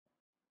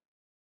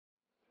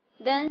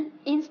Then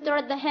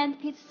install the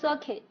handpiece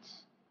socket.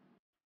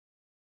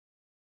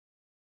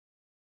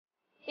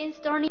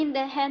 Installing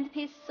the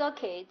handpiece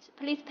socket,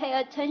 please pay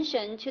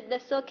attention to the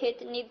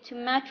socket need to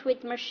match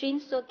with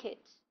machine socket.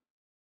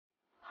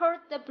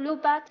 Hold the blue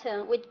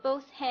button with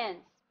both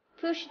hands.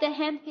 Push the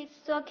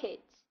handpiece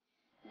socket.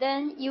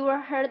 Then you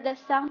will hear the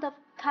sound of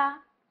ka.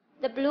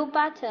 The blue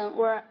button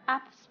will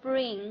up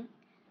spring.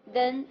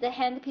 Then the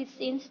handpiece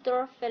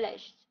install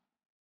finished.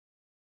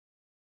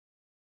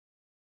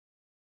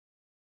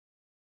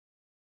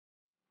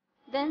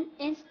 Then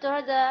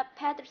install the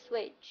paddle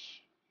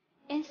switch.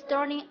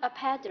 Installing a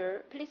paddle,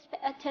 please pay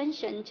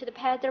attention to the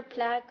paddle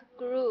plug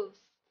grooves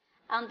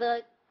on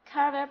the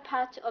cover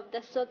part of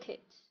the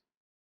socket.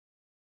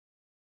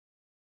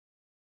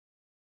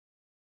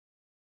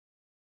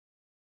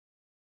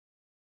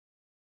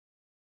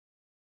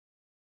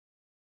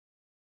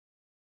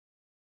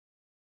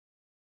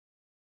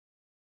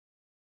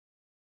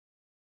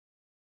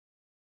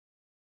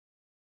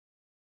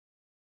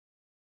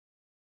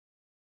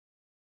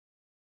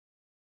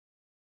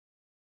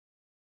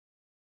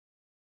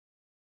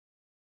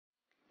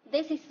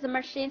 This is the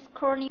machine's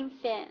cooling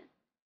fan.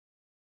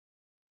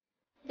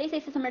 This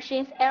is the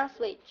machine's air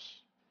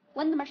switch.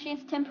 When the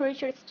machine's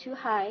temperature is too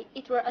high,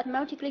 it will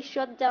automatically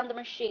shut down the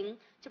machine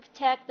to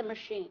protect the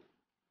machine.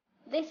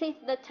 This is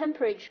the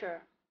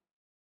temperature.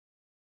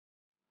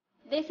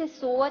 This is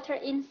the water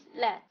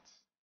inlet.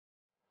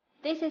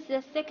 This is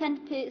the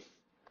second piece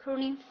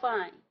cooling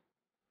fan.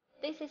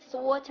 This is the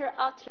water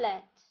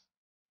outlet.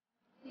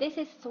 This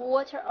is the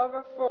water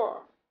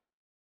overflow.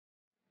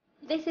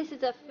 This is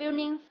the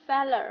filling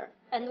filler,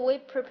 and we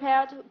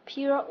prepared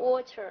pure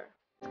water.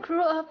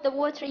 Screw off the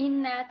water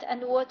inlet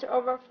and water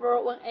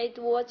overflow when add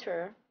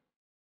water.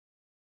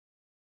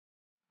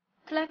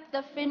 Collect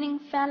the filling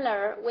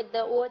filler with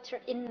the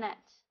water inlet.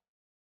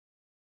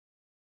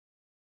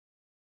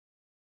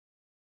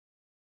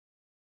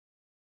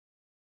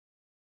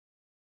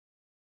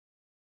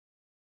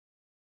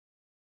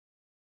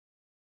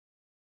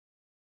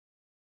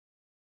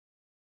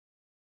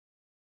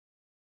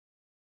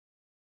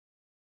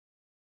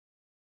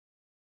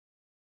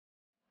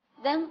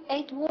 Then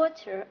add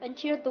water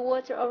until the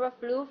water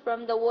overflows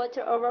from the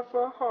water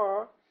overflow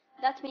hole.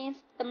 That means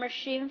the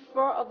machine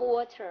full of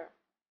water.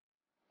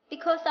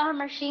 Because our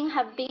machine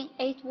have been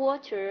add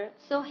water,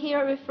 so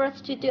here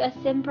refers to do a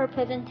simple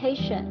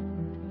presentation.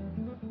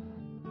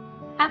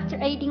 After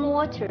adding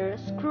water,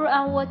 screw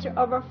on water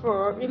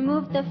overflow,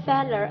 remove the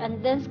filler,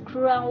 and then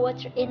screw on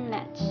water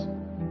inlet.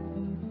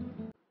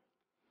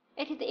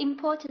 It is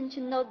important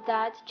to note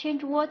that to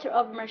change water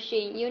of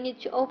machine, you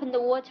need to open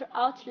the water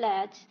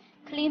outlet,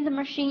 clean the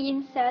machine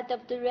inside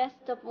of the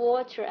rest of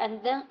water,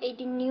 and then add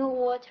new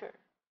water.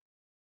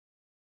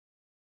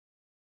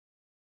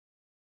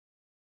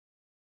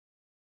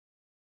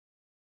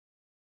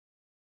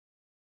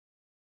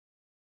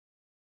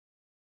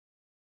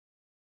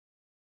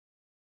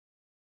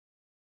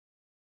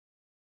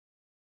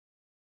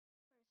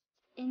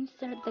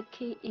 Insert the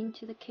key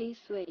into the key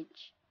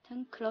switch.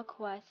 Turn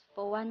clockwise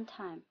for one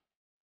time.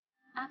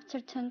 After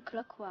turn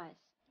clockwise,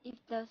 if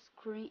the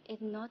screen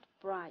is not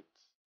bright,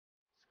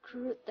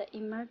 screw the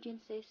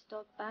emergency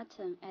stop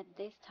button at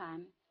this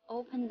time.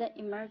 Open the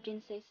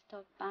emergency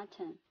stop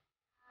button.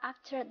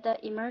 After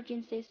the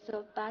emergency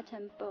stop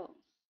button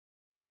booms,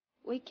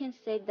 we can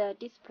see the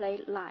display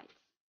lights.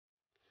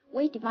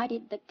 We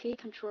divided the key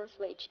control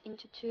switch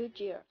into two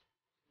gears,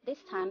 this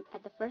time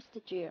at the first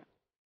gear.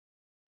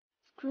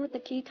 Screw the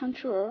key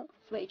control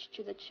switch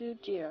to the two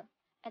gear.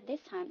 At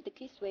this time, the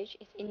key switch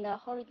is in the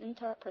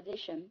horizontal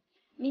position.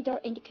 Middle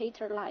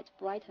indicator light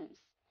brightens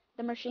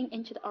the machine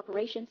into the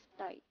operation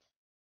state.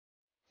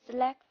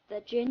 Select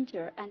the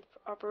gender and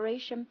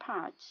operation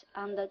part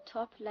on the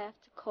top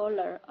left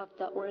corner of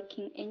the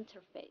working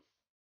interface.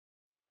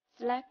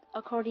 Select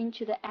according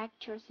to the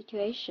actual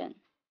situation.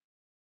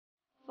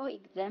 For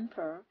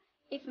example,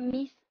 if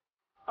miss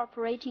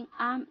operating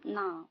arm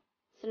now,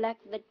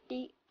 select the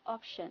D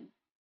option.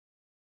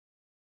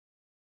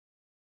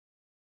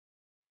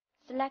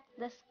 Select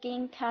the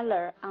skin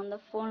color on the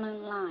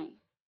following line.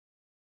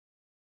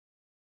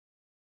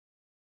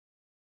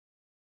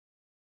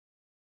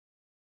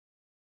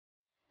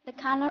 The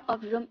color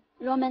of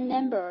Roman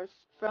numbers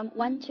from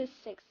 1 to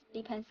 6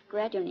 depends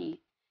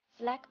gradually.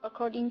 Select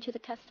according to the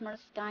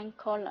customer's skin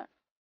color.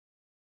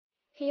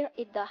 Here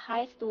is the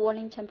highest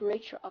working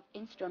temperature of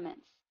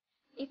instruments.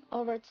 If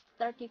over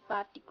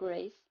 35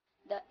 degrees,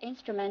 the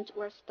instrument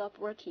will stop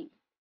working.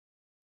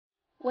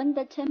 When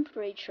the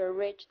temperature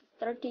reaches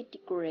 30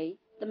 degrees,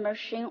 the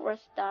machine will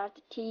start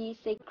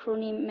TEC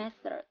cooling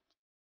method.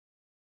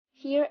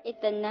 Here is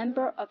the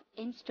number of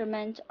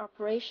instrument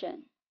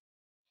operation.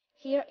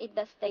 Here is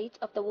the state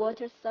of the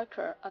water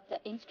cycle of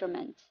the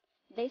instrument.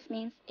 This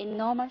means in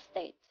normal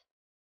state.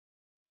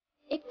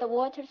 If the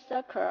water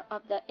cycle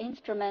of the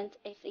instrument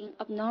is in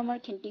abnormal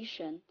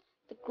condition,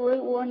 the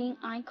green warning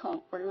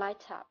icon will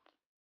light up.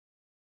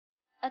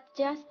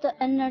 Adjust the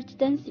energy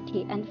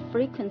density and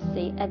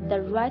frequency at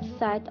the right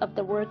side of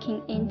the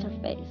working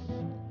interface.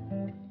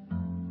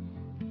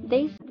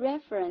 This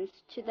reference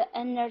to the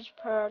energy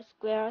per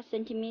square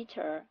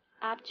centimeter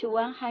up to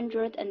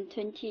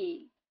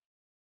 120.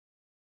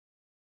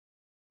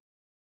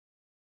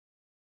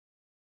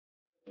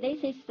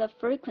 This is the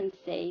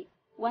frequency.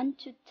 1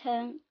 to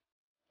 10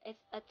 is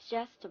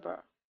adjustable.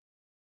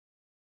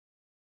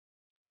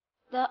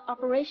 The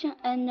operation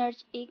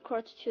energy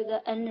equal to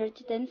the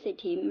energy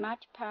density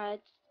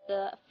multiplied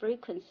the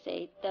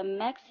frequency. The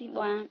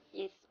maximum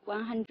is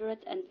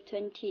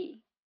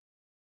 120.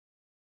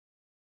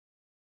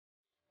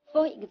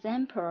 For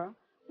example,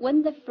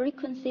 when the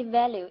frequency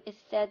value is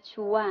set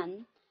to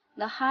 1,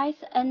 the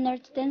highest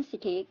energy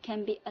density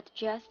can be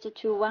adjusted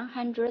to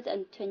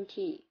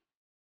 120.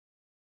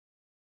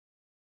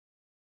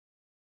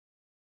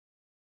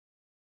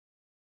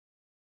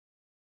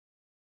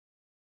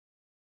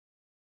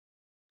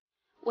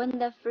 When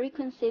the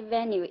frequency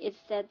value is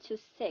set to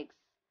 6,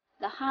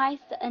 the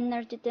highest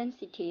energy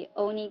density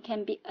only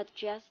can be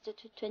adjusted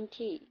to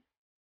 20.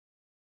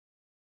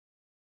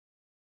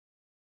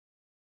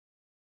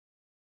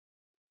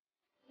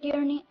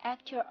 During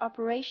actual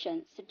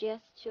operation,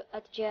 suggest to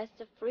adjust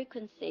the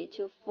frequency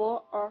to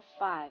 4 or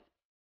 5.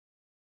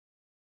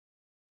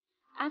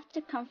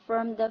 After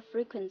confirm the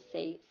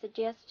frequency,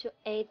 suggest to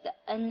add the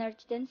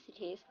energy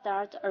density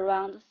start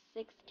around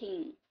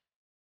 16.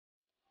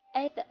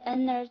 Add the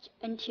energy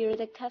until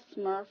the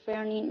customer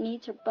fairly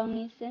needs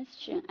burning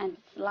sensation and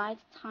slight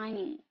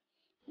timing.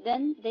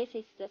 Then this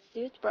is the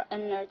suitable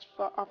energy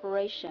for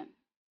operation.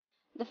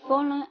 The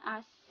following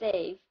are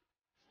save,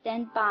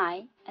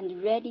 standby,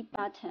 and ready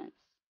buttons.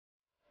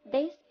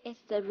 This is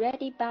the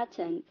ready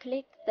button.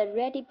 Click the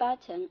ready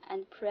button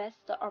and press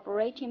the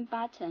operating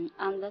button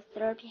on the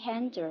therapy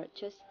handle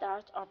to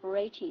start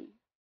operating.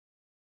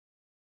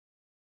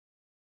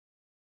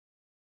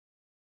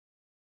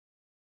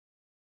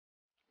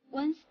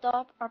 When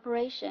stop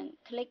operation,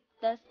 click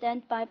the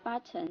standby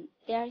button.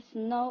 There is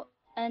no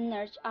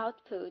energy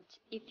output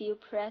if you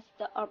press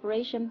the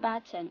operation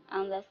button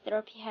on the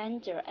therapy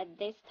handle at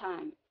this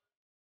time.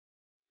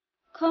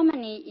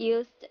 Commonly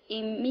used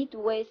in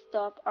midway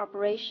stop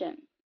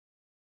operation.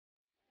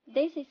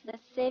 This is the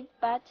Save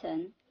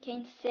button.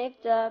 Can save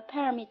the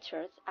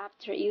parameters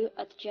after you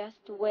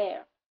adjust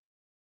wear.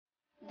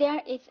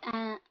 There is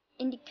an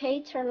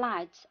indicator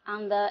light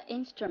on the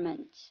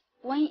instrument.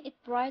 When it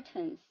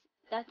brightens,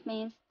 that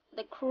means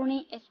the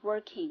cooling is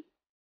working.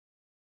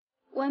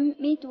 When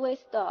midway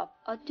stop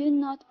or do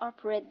not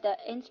operate the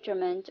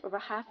instrument over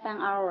half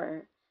an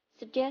hour,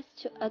 suggest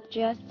to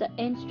adjust the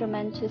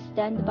instrument to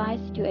standby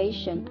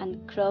situation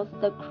and close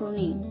the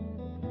cooling.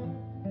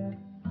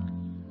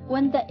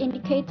 When the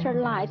indicator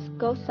light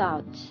goes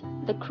out,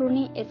 the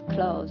cooling is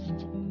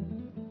closed.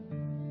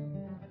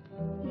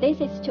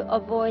 This is to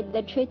avoid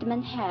the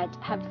treatment head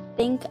have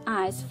think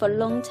eyes for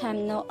long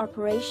time no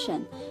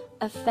operation,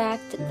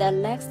 affect the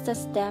next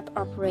step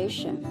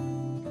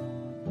operation.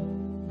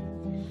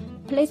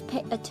 Please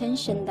pay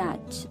attention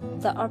that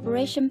the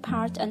operation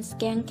part and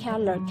scan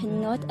color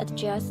cannot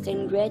adjust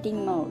in ready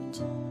mode.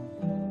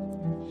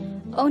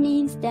 Only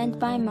in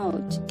standby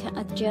mode can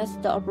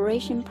adjust the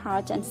operation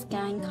part and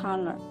scan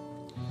color.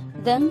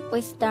 Then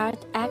we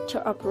start actual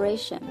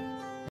operation.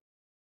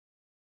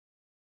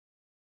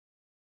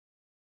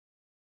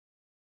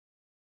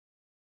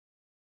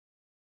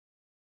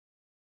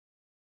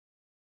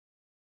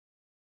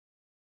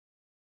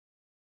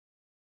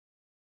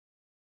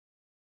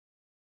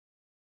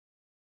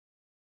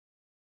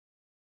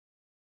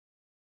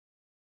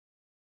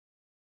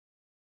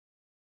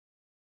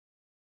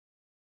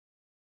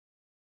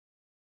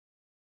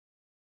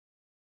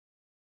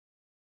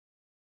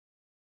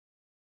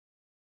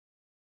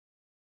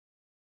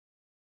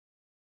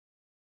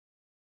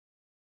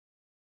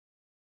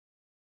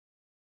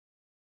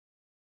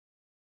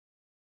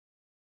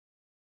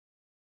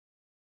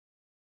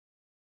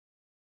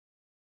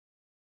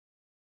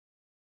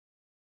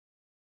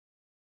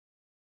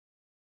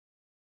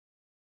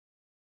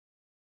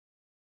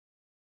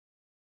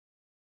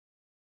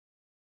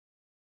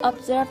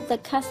 Observe the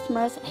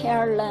customer's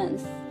hair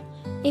length.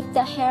 If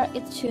the hair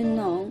is too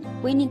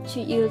long, we need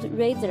to use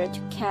razor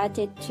to cut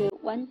it to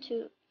 1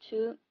 to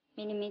 2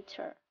 mm.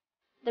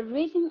 The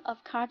reason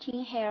of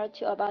cutting hair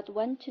to about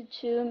 1 to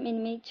 2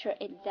 mm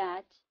is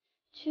that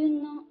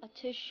too long or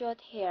too short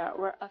hair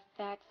will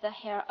affect the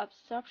hair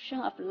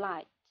absorption of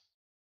light.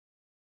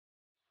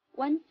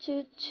 1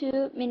 to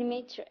 2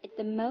 mm is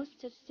the most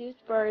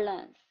suitable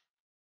length.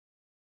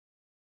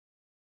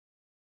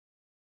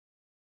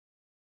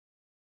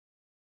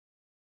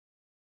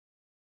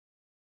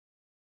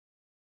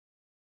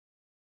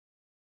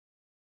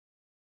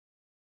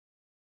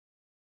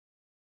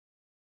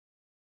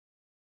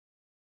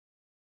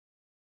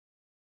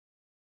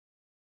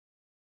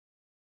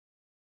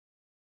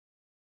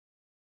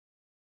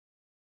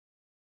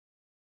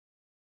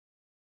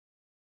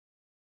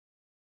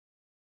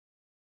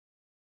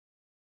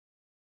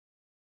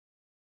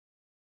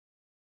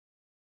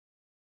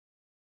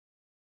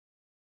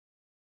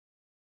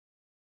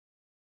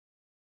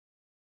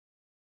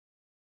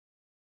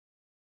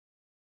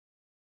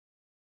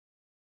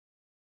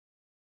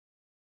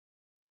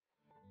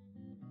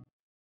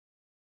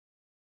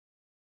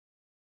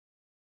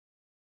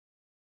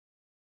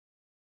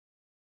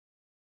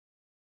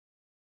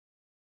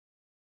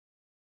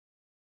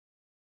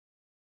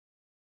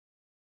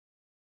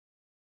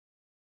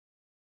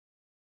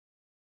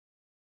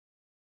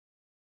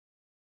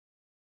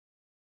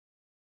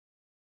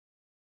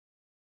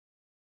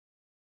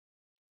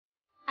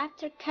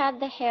 After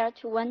cut the hair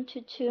to 1 to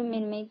 2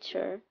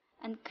 mm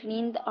and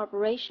clean the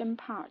operation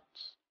part.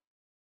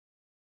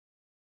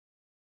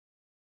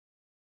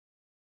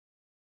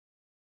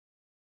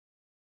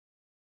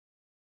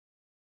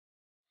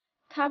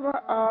 Cover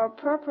a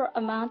proper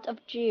amount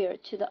of gel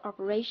to the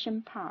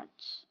operation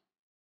part.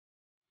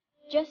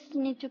 Just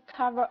need to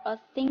cover a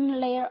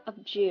thin layer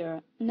of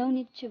gel, no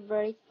need to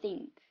very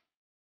thin.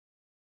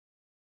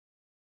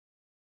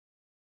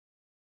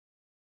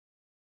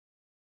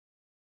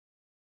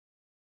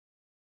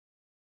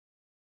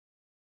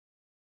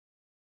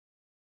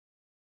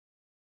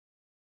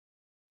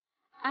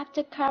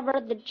 After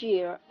cover the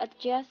gel,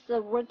 adjust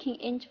the working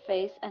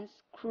interface and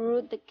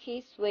screw the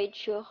key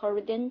switch to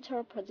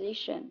horizontal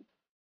position.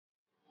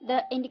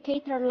 The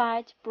indicator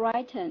light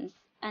brightens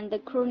and the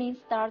cooling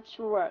starts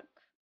to work.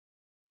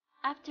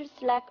 After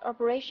select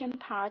operation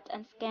part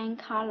and scan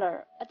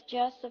color,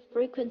 adjust the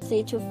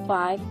frequency to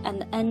 5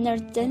 and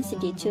energy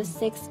density to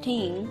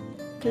 16.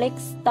 Click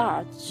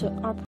Start to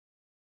operate.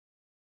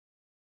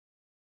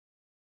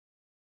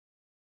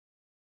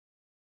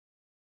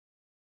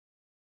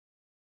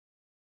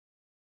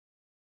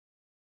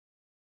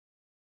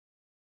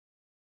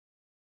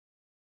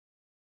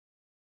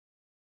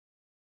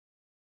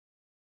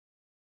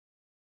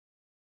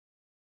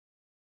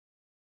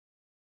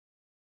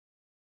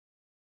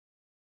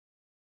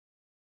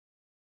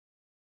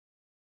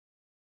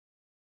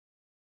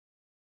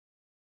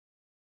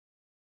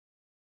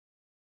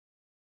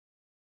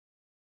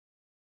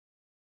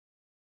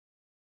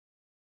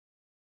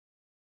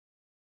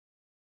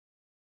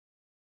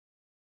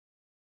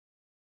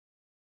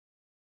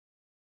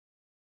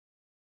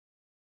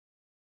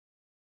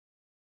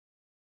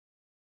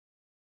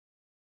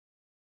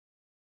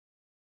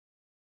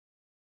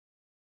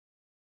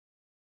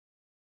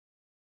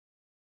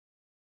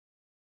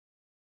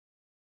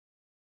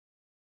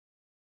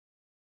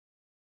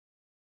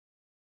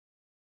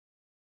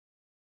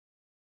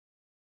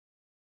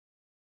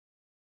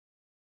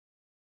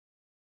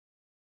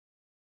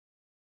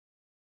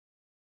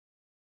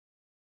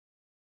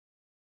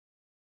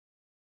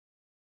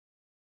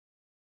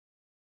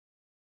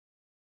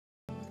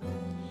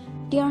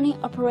 During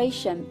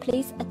operation,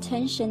 please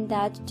attention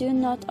that do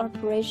not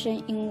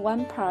operation in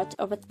one part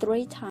over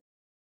 3 times.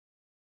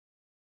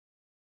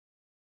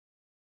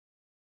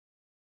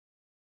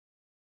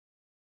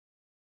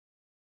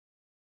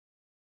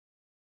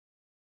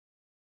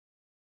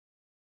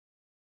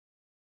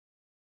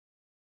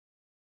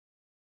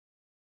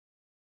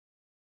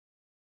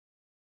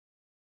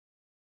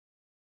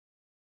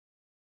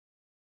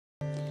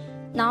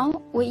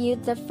 Now we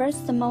use the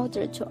first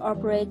motor to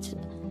operate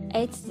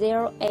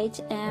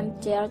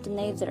 808M diode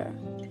laser.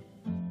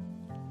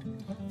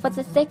 For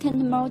the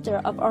second mode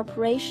of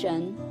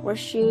operation, we'll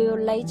show you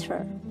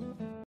later.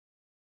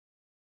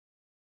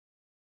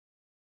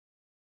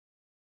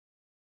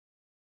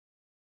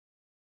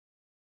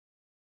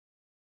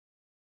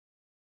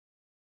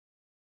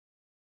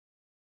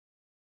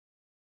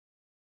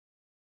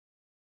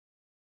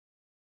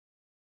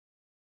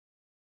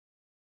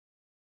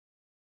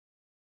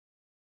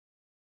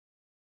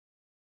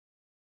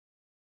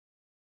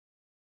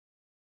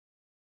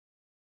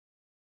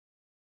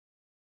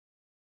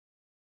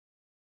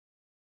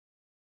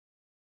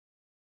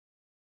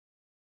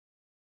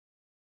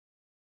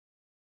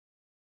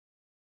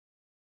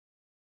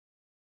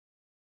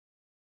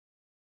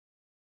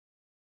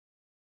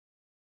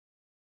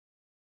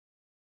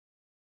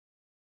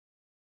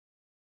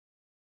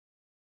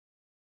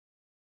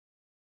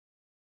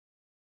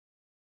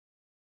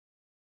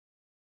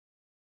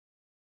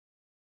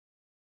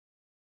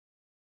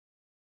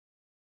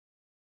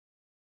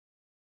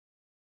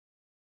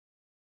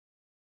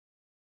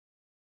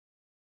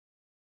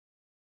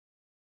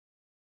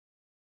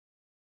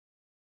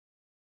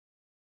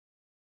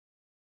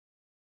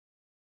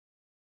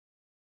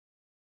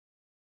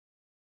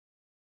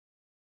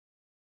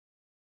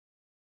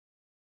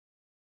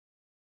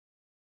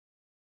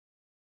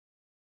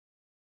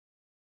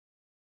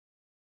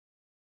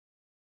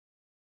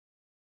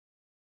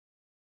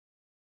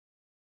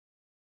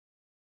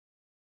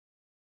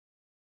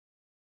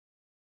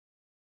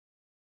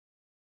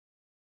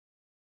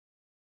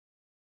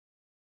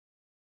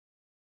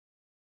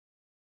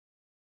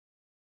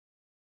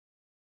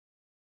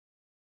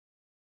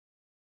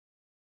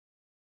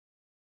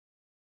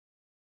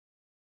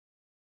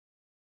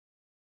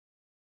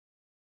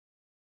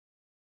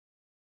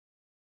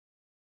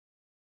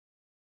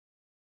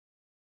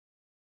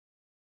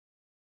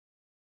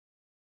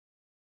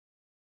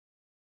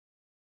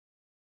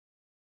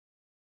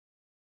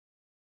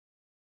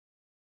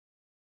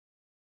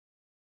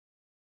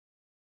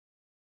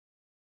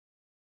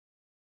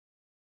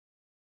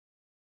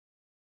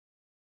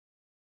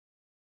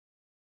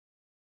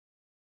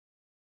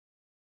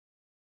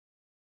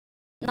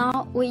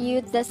 Now we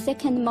use the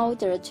second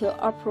motor to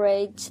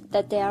operate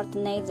the diode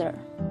laser.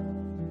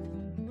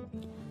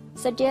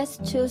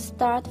 Suggest to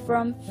start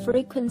from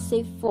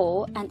frequency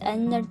 4 and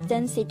energy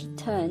density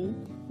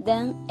 10,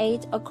 then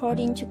 8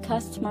 according to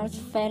customer's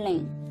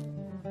feeling.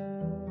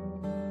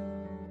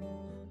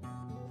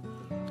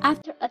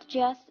 After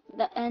adjust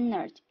the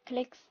energy,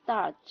 click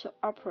Start to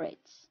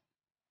operate.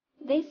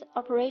 This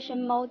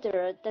operation mode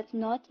does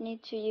not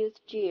need to use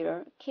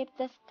gear. Keep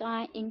the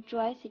sky in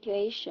dry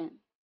situation.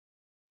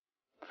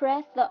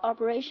 Press the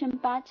operation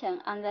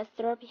button on the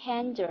therapy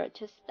handle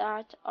to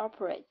start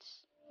operate.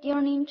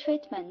 During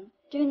treatment,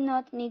 do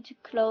not need to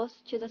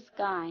close to the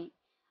sky,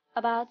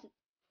 about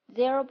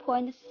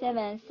 0.7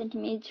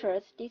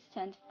 cm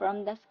distant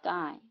from the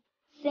sky.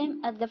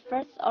 Same as the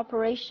first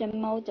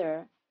operation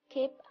mode,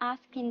 keep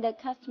asking the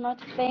customer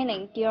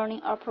feeling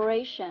during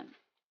operation.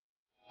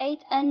 Add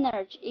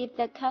energy if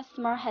the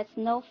customer has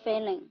no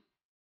feeling.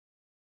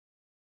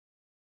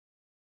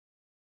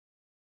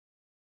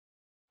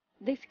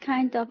 This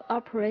kind of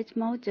operate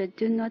mode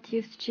do not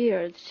use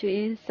gears to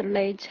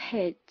insulate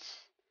heat.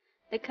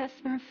 The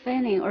customer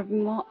feeling will be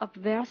more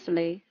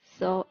obviously,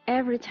 so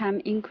every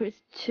time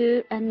increase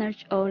 2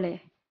 energy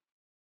only.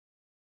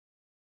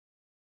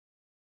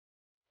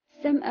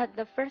 Same as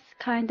the first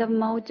kind of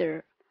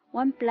mode,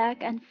 one black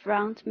and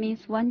front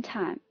means one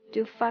time.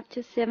 Do 5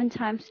 to 7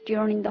 times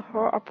during the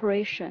whole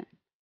operation.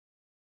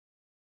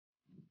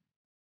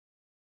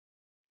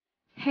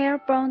 Hair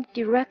burned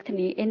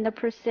directly in the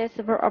process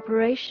of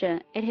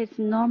operation, it is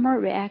normal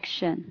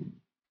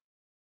reaction.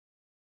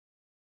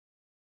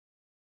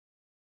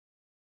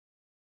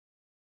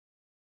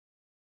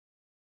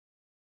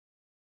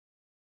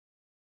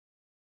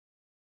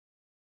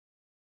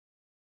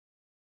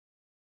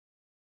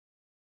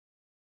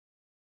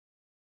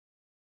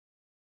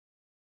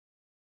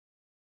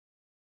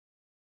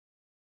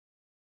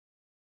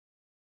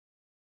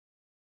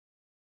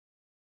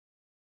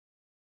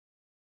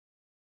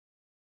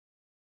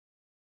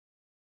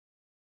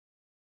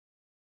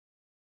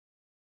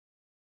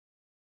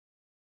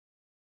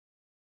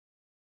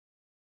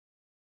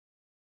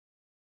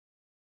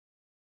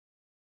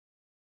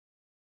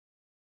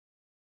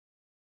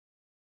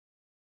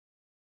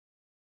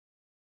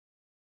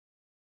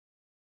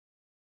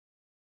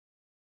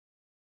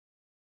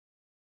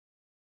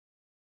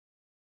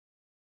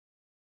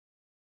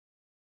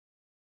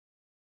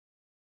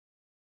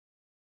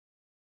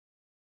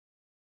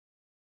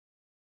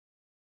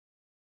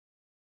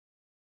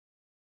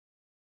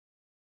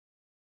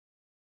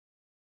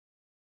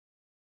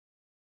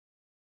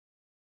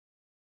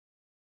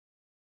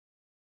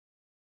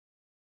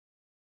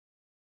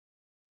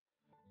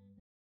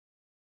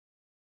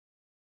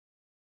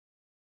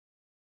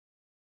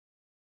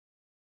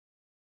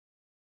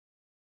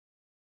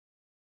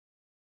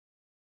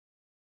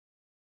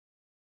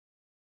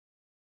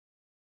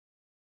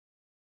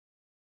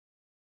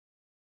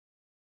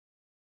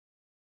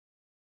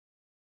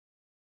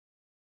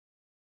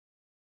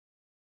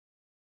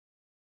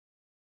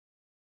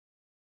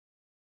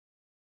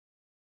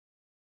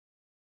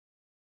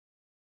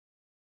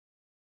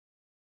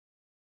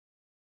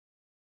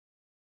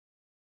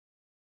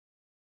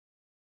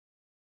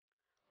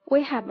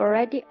 We have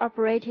already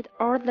operated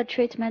all the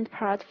treatment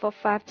parts for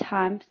 5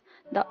 times.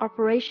 The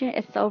operation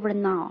is over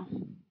now.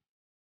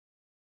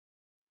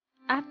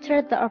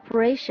 After the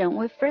operation,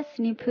 we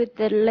firstly put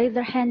the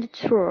laser hand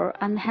tool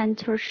on the hand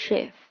tool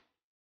sheath.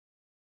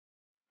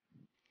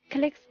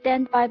 Click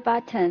Standby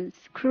button,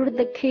 screw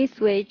the key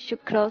switch to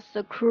close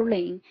the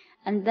cooling,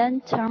 and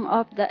then turn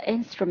off the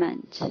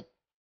instrument.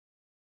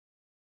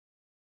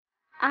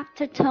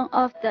 After turn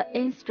off the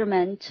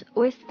instrument,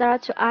 we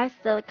start to ice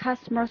the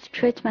customer's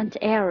treatment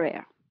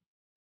area.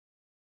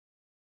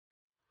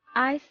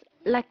 Ice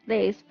like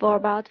this for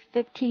about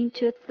 15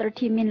 to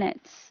 30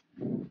 minutes.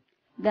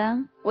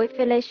 Then, we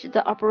finish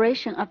the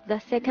operation of the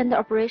second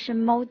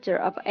operation mode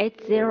of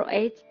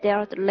 808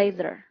 diode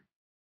laser.